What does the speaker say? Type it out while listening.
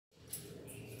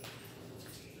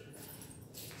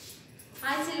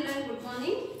Hi children, good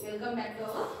morning. Welcome back to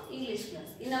our English class.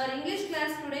 In our English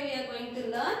class today we are going to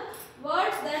learn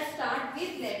words that start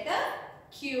with letter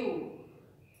Q.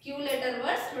 Q letter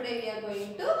words today we are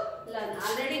going to learn.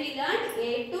 Already we learned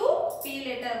A to P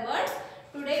letter words.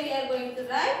 Today we are going to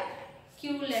write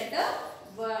Q letter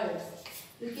words.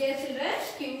 Look here children.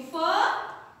 Q for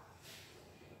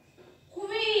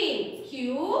Queen. Q,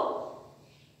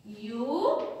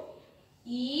 U,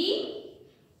 E,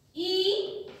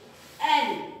 E,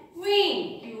 N.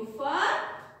 Queen. Q for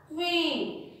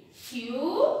Queen. Q,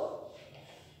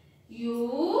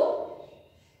 U,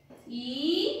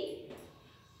 E,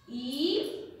 E,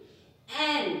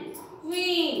 N.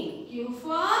 Queen. Q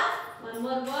for one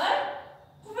more word.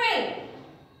 Quill.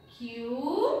 Q,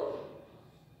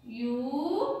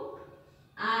 U,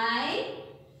 I,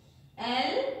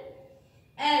 L,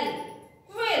 L.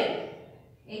 Quill.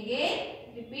 Again,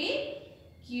 repeat.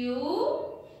 Q,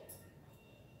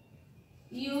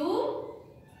 U,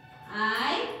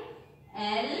 I,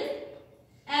 L,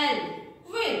 L.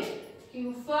 Quill.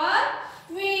 Q for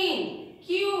Queen. Q,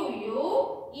 U,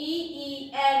 E,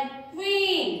 E, N.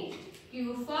 Queen.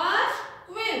 Q for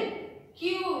Quill. Q,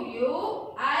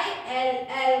 U, I, L,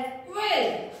 L.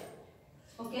 Quill.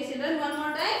 Okay, children, one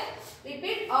more time.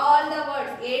 Repeat all the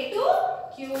words. A to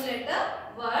Q letter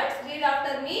words. Read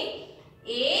after me.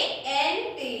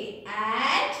 A-N-T,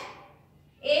 ant.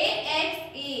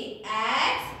 A-X-E,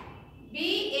 axe.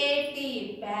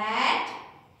 B-A-T, bat.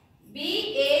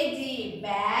 B-A-G,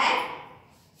 bat.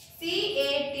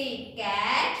 C-A-T,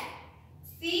 cat.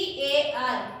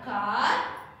 C-A-R, car.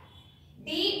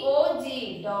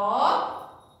 D-O-G, dog.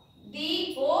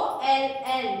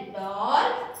 D-O-L-L,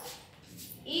 doll.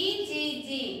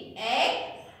 E-G-G, egg.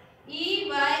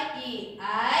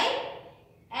 E-Y-E-I.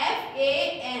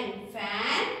 F-A-N,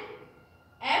 fan.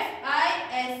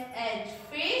 F-I-S-H,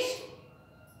 fish.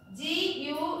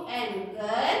 G-U-N,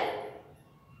 gun.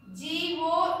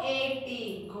 G-O-A-T,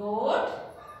 goat.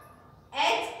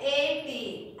 H-A-T,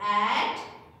 hat.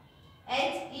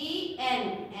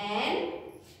 H-E-N-N.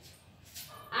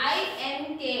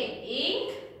 I-N-K, ink.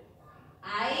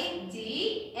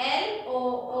 I-G-L-O-O,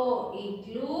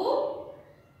 igloo.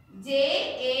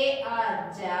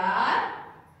 J-A-R, jar.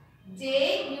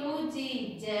 J-U-G,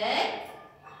 jug.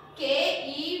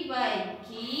 K-E-Y,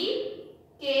 key.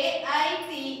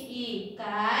 K-I-T-E,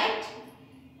 kite.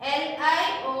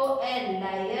 L-I-O-N,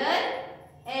 lion.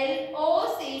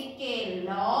 L-O-C-K,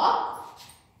 lock.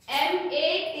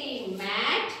 M-A-T,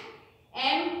 mat.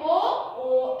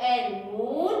 M-O-O-N,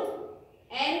 moon.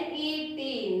 N-E-T,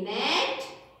 net.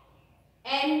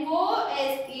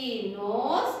 N-O-S-E,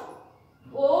 nose.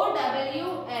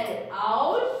 O-W-L,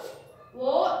 owl.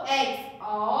 O-X,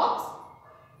 ox.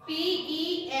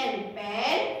 P-E-N,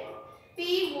 pen.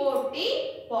 P-O-T,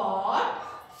 pot.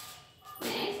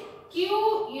 Next,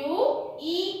 Q-U-E-E-N,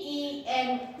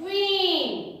 queen.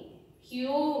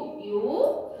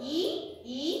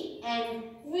 Q-U-E-E-N,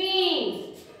 queen.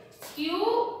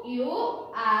 Q-U-I-L-L,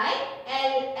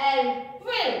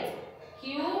 quill.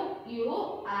 Q-U-I-L-L,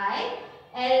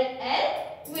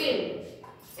 quill.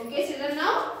 Okay, children,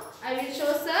 now I will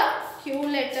show some Q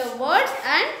letter words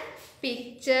and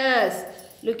pictures.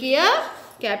 Look here,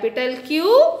 capital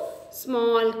Q,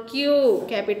 small q,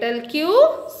 capital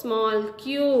Q, small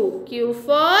q. Q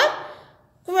for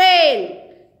quail.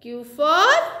 Q for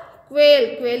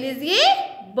quail. Quail is a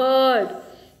bird.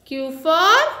 Q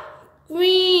for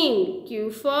queen.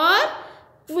 Q for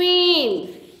queen.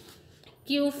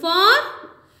 Q for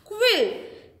quill.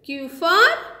 Q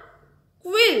for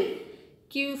quill.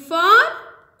 Q for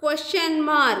question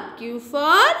mark. Q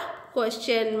for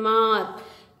question mark.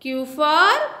 Q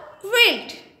for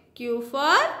quilt. Q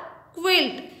for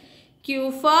quilt.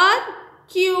 Q for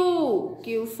Q.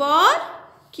 Q for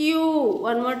Q.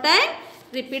 One more time.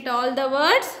 Repeat all the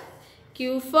words.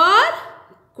 Q for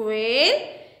quail.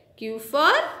 Q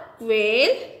for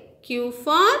quail. Q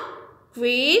for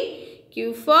queen.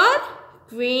 Q for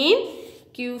queen.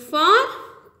 Q for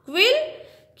quill.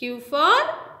 Q for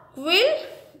quill.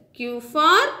 Q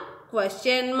for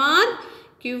question mark.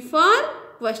 Q for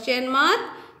question mark.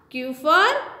 Q for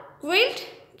quilt.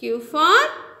 Q for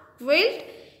quilt.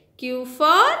 Q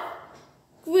for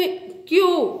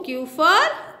Q. Q for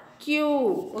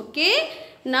Q. Okay.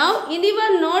 Now in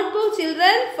your notebook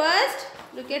children, first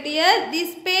look at here,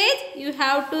 this page you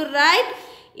have to write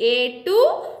A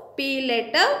to P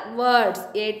letter words.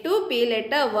 A to P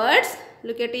letter words.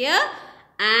 Look at here.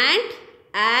 Ant,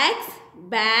 axe,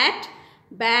 bat,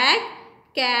 bag,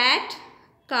 cat,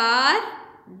 car,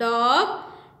 dog,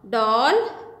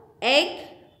 doll, egg,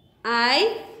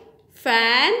 eye,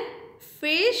 fan,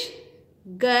 fish,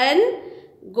 gun,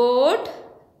 goat,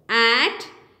 at,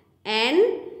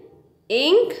 an,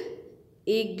 ink,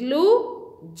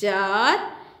 igloo,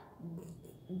 jar,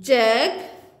 jug,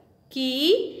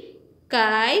 key,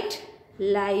 kite,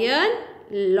 lion,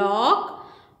 lock,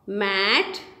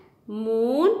 mat,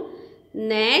 moon,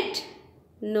 net,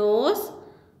 nose,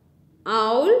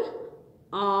 owl,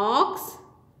 ox,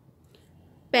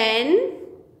 pen,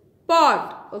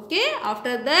 pot. Okay,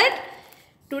 after that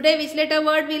today which letter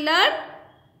word we learn?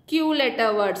 Q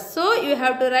letter word. So you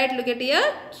have to write, look at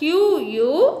here, Q-U-I-L-L,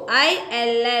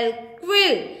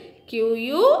 quill.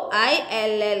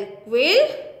 Q-U-I-L-L, quill.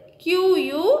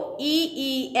 Q-U-E-E-N,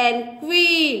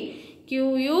 queen.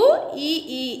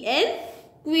 Q-U-E-E-N,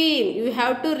 queen. You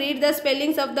have to read the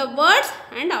spellings of the words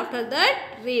and after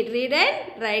that read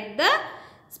and write the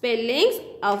spellings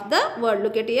of the word.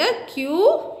 Look at here,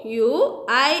 Q-U-I-L-L,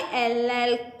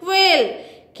 quill.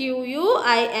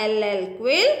 Q-U-I-L-L,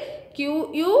 quill.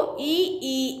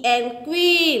 Q-U-E-E-N,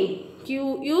 queen.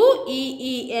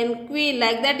 Q-U-E-E-N, queen.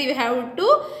 Like that you have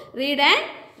to read and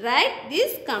write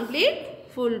this complete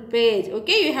full page.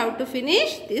 Okay, you have to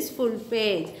finish this full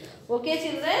page. Okay,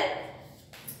 children.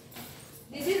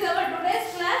 This is our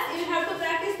today's class. You have to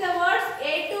practice the words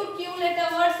A to Q letter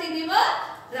words in your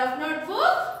rough note.